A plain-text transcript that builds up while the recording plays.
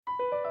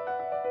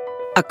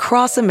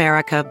Across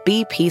America,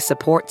 BP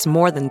supports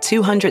more than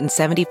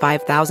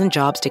 275,000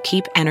 jobs to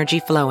keep energy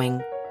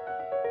flowing.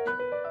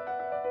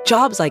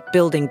 Jobs like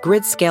building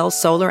grid-scale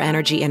solar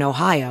energy in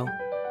Ohio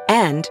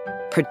and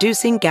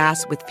producing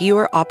gas with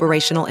fewer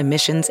operational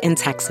emissions in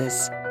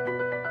Texas.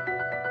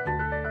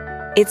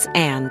 It's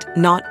and,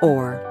 not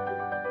or.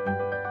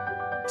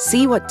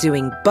 See what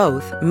doing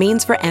both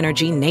means for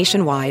energy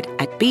nationwide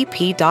at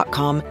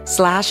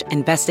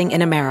bp.com/investing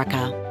in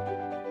America.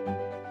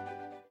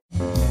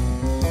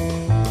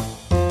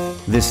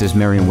 This is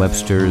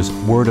Merriam-Webster's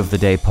Word of the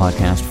Day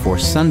podcast for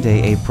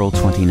Sunday, April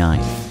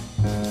 29th.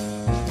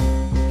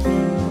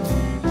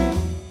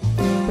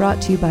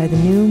 Brought to you by the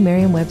new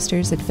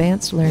Merriam-Webster's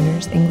Advanced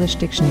Learners English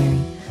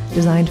Dictionary,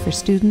 designed for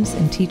students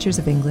and teachers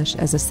of English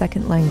as a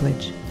second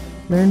language.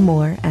 Learn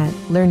more at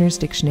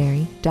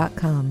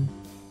learnersdictionary.com.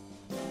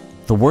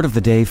 The word of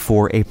the day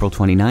for April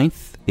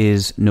 29th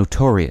is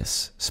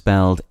notorious,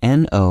 spelled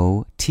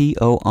Notorious.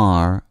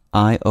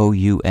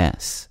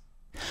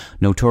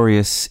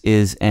 Notorious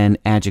is an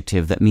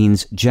adjective that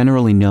means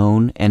generally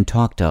known and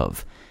talked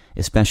of,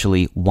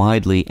 especially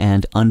widely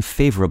and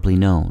unfavorably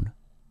known.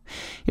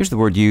 Here's the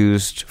word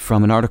used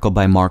from an article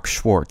by Marc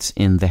Schwarz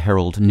in the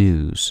Herald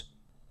News.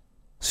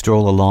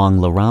 Stroll along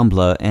La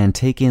Rambla and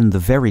take in the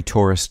very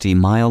touristy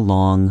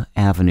mile-long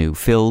avenue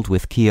filled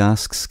with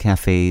kiosks,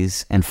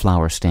 cafés, and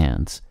flower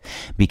stands.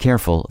 Be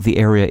careful, the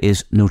area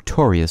is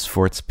notorious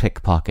for its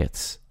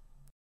pickpockets.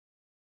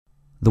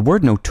 The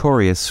word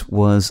notorious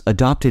was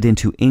adopted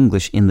into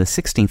English in the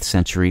 16th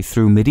century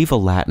through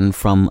medieval Latin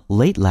from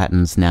late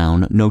Latin's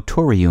noun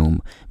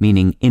notorium,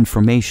 meaning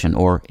information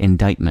or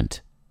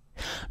indictment.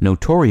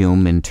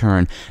 Notorium, in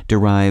turn,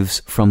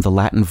 derives from the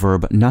Latin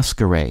verb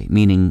noscere,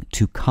 meaning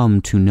to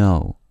come to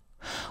know.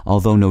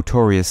 Although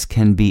notorious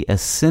can be a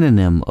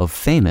synonym of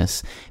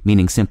famous,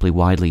 meaning simply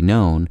widely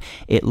known,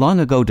 it long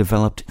ago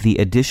developed the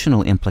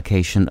additional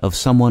implication of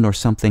someone or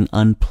something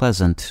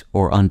unpleasant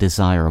or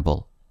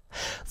undesirable.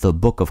 The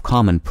Book of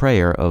Common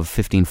Prayer of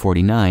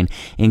 1549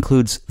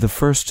 includes the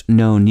first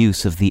known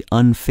use of the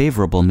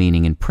unfavorable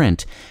meaning in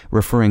print,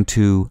 referring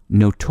to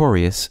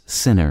notorious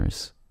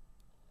sinners.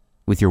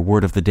 With your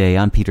word of the day,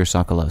 I'm Peter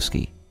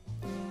Sokolowski.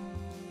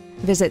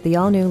 Visit the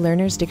all-new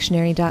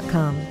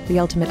learnersdictionary.com, the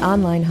ultimate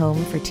online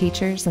home for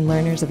teachers and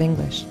learners of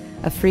English.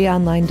 A free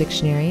online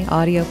dictionary,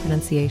 audio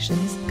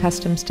pronunciations,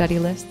 custom study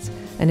lists,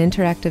 and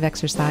interactive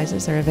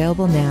exercises are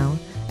available now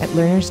at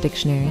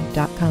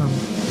learnersdictionary.com.